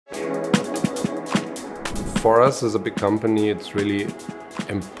For us as a big company, it's really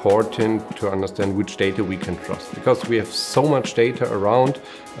important to understand which data we can trust, because we have so much data around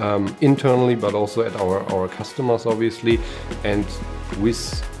internally, but also at our customers, obviously. And with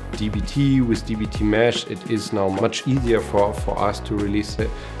DBT Mesh, it is now much easier for us to really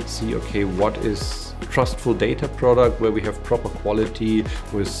see, okay, what is trustful data product where we have proper quality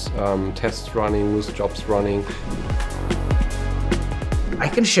with tests running, with jobs running. I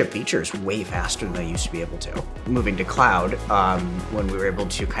can ship features way faster than I used to be able to. Moving to cloud, when we were able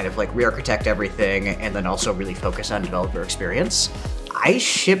to kind of like re-architect everything and then also really focus on developer experience, I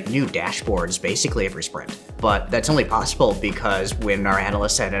ship new dashboards basically every sprint. But that's only possible because when our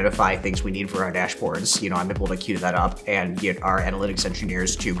analysts identify things we need for our dashboards, I'm able to queue that up and get our analytics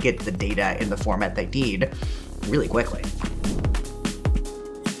engineers to get the data in the format they need really quickly.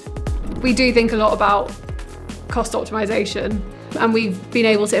 We do think a lot about cost optimization. And we've been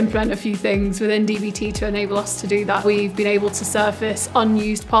able to implement a few things within DBT to enable us to do that. We've been able to surface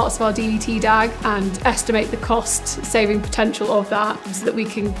unused parts of our DBT DAG and estimate the cost saving potential of that so that we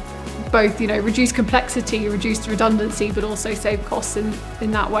can both reduce complexity, reduce redundancy, but also save costs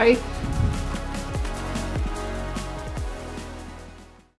in that way.